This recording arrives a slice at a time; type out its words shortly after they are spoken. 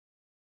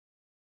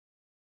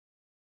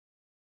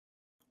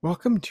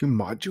Welcome to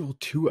Module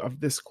 2 of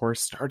this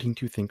course, Starting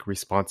to Think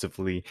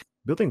Responsively.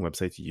 Building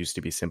websites used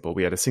to be simple.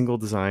 We had a single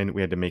design,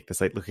 we had to make the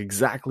site look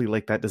exactly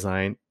like that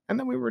design, and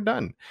then we were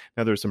done.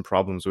 Now there's some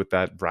problems with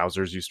that.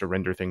 Browsers used to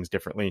render things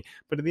differently,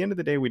 but at the end of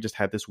the day, we just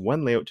had this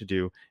one layout to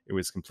do. It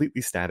was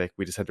completely static.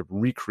 We just had to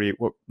recreate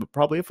what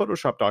probably a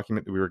Photoshop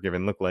document that we were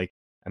given looked like,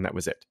 and that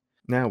was it.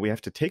 Now we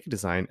have to take a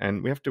design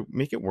and we have to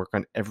make it work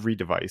on every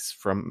device,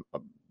 from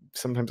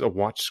sometimes a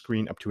watch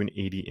screen up to an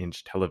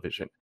 80-inch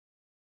television.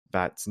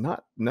 That's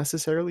not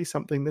necessarily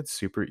something that's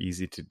super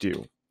easy to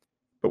do.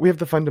 But we have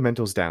the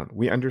fundamentals down.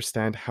 We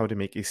understand how to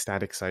make a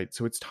static site,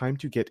 so it's time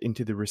to get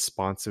into the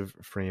responsive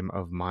frame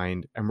of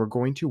mind, and we're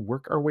going to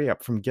work our way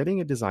up from getting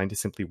a design to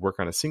simply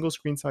work on a single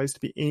screen size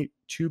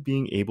to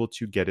being able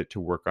to get it to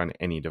work on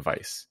any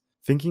device.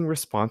 Thinking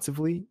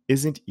responsively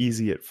isn't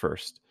easy at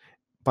first,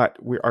 but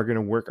we are going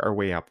to work our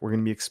way up. We're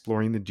going to be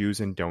exploring the do's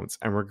and don'ts,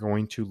 and we're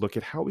going to look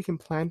at how we can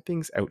plan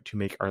things out to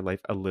make our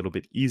life a little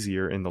bit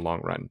easier in the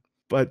long run.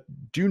 But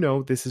do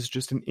know this is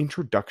just an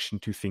introduction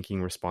to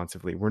thinking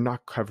responsively. We're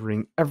not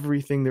covering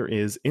everything there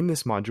is in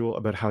this module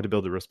about how to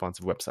build a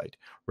responsive website.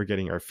 We're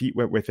getting our feet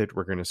wet with it.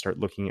 We're going to start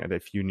looking at a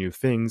few new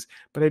things,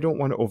 but I don't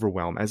want to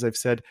overwhelm. As I've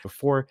said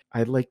before,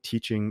 I like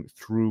teaching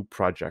through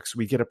projects.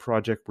 We get a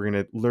project, we're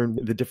going to learn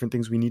the different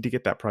things we need to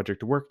get that project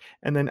to work.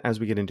 And then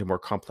as we get into more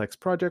complex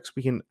projects,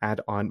 we can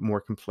add on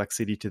more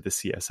complexity to the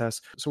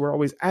CSS. So we're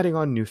always adding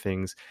on new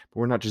things,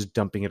 but we're not just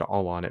dumping it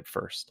all on at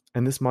first.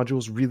 And this module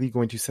is really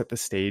going to set the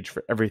stage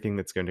for everything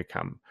that's going to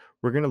come.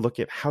 We're going to look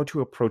at how to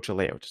approach a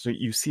layout. So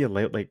you see a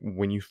layout, like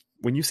when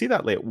you see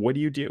that layout, what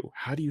do you do?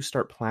 How do you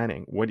start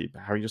planning?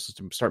 How are you supposed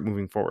to start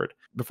moving forward?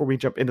 Before we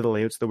jump into the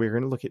layouts, though, we're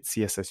going to look at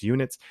CSS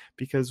units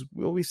because,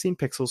 well, we've seen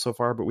pixels so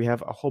far, but we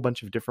have a whole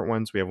bunch of different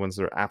ones. We have ones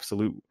that are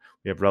absolute,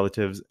 we have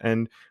relatives,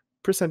 and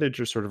percentage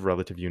are sort of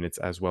relative units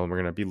as well. And we're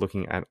going to be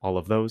looking at all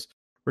of those.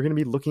 We're going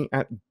to be looking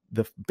at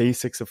the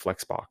basics of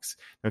Flexbox.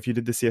 Now, if you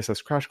did the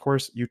CSS crash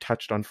course, you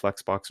touched on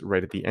Flexbox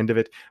right at the end of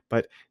it,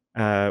 but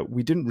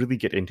we didn't really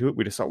get into it.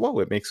 We just thought, whoa,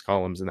 it makes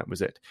columns, and that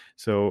was it.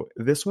 So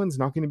this one's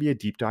not going to be a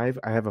deep dive.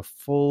 I have a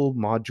full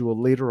module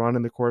later on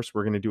in the course.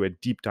 We're going to do a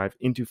deep dive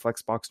into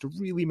Flexbox to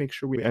really make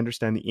sure we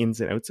understand the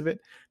ins and outs of it,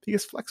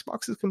 because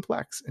Flexbox is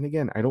complex. And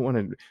again, I don't want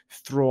to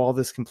throw all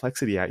this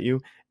complexity at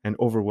you and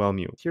overwhelm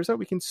you. Here's how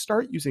we can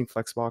start using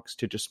Flexbox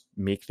to just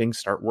make things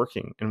start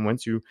working. And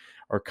once you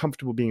are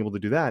comfortable being able to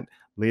do that,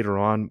 later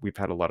on, we've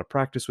had a lot of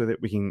practice with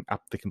it, we can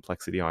up the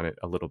complexity on it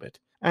a little bit.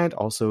 And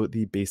also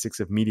the basics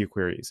of media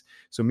queries.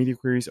 So media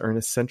queries are an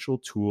essential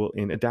tool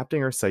in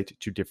adapting our site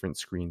to different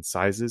screen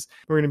sizes.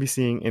 We're going to be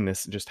seeing in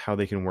this just how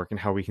they can work and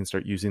how we can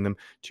start using them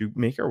to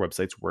make our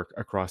websites work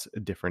across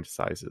different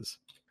sizes.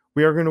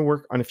 We are going to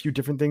work on a few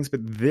different things, but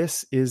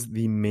this is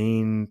the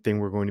main thing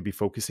we're going to be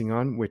focusing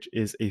on, which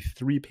is a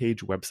 3-page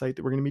website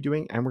that we're going to be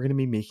doing, and we're going to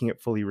be making it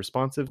fully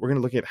responsive. We're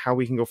going to look at how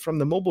we can go from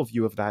the mobile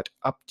view of that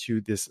up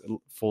to this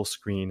full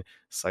screen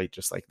site,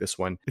 just like this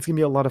one. It's going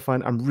to be a lot of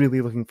fun. I'm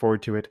really looking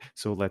forward to it.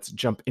 So let's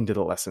jump into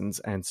the lessons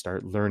and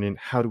start learning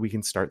how we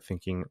can start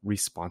thinking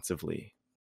responsively.